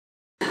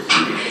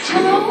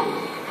Hello?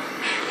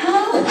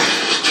 Hello?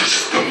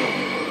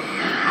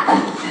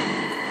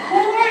 Who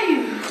are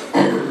you?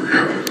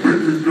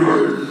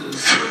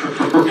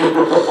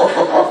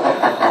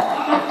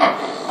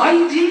 Are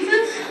you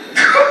Jesus?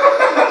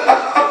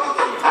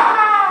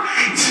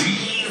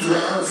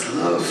 Jesus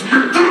loves me.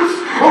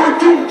 This I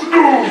don't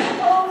know.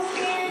 Oh,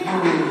 scared.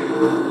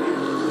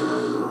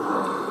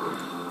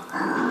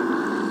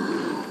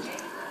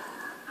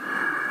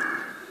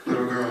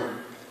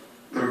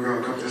 Little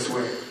girl, come this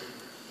way.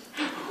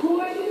 Who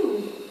are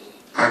you?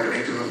 I'm the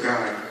angel of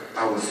God.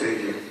 I will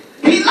save you.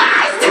 He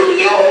lies to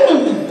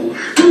you.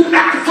 Do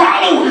not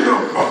follow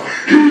him.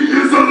 He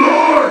is a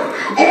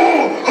lie.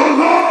 All a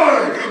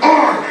lie.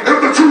 I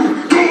am the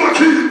true DOR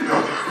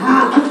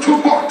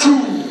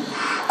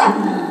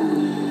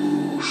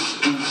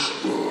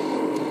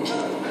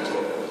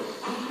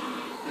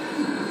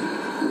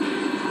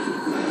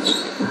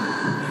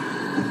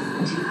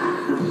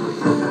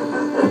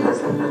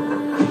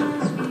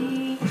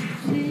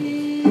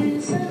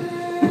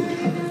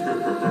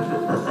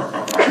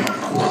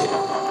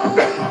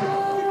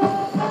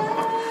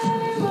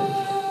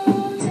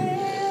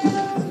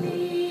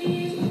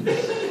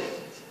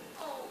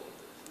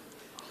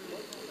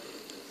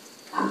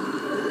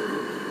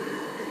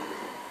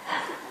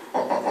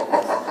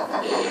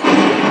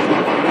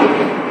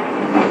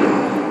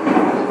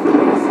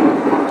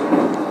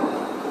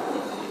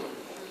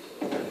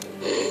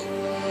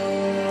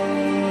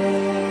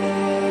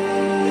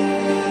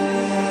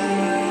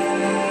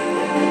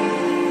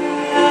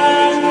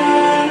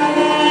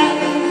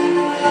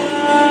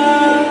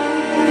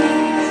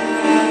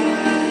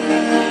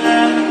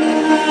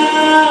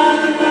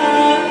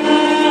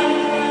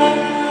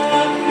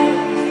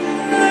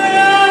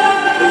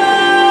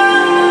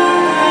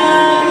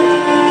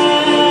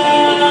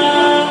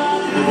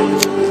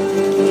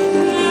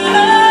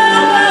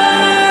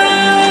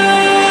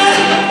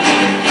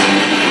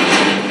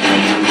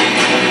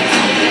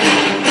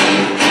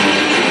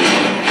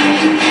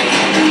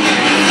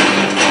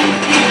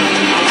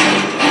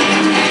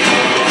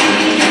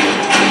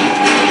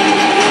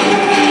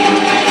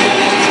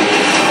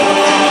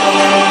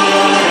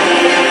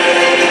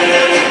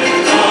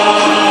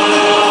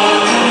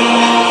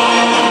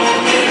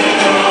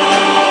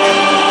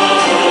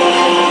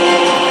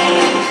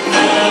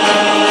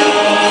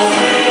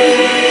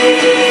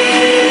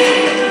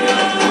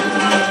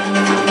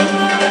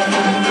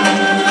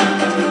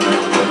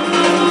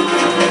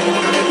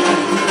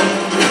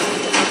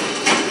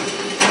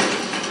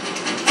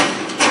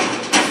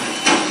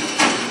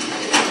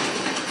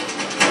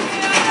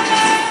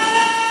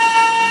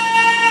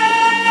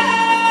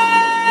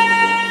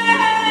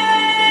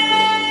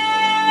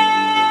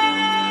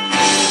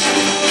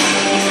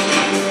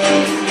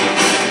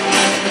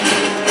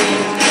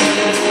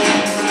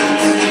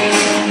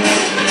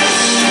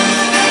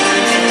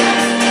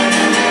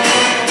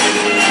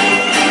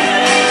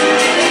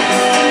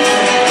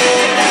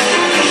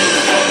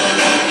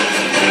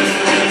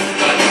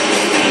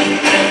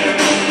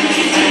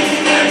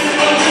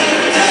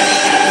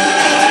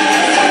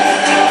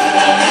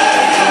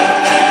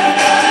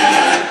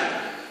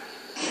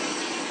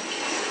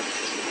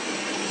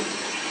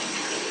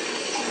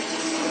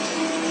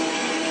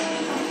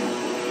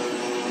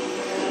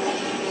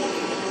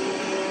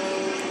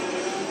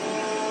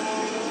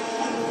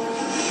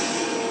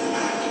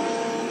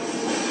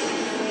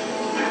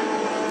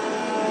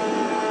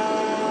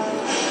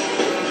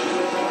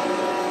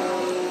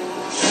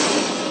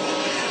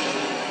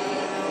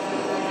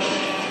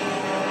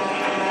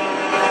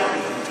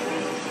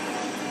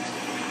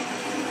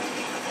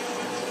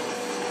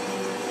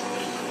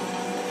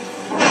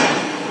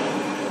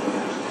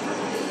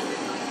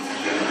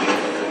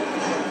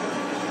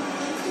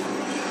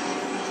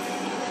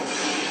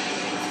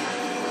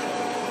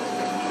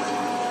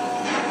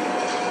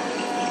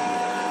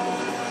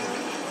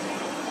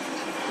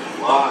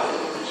Why?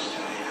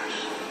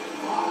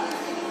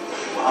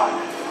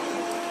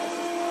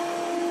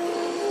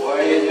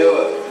 Why do you do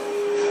it?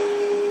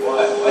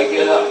 Why? Why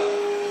get up?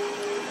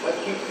 Why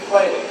keep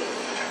fighting?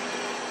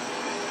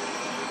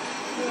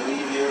 You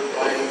believe you're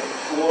fighting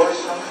for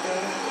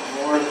something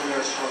more than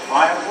your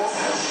survival?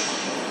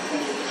 Can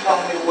you tell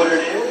me what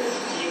it is?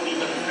 Do you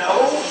even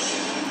know?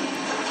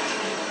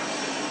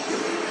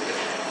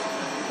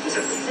 Is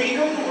it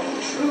freedom or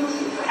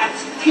truth?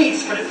 Perhaps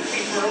peace? Could it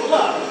be for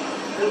love?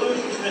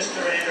 Illusions,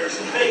 Mr.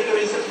 Anderson,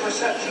 vagaries of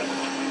perception,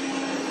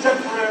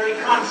 temporary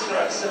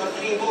constructs of a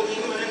feeble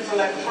human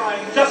intellect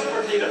trying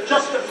desperately to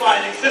justify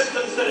an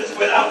existence that is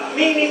without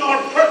meaning or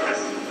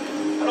purpose.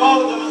 And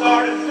all of them is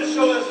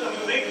artificial as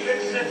the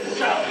matrix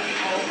itself.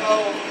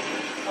 Although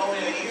only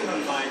a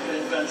human mind can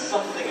invent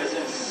something as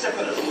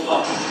insipid as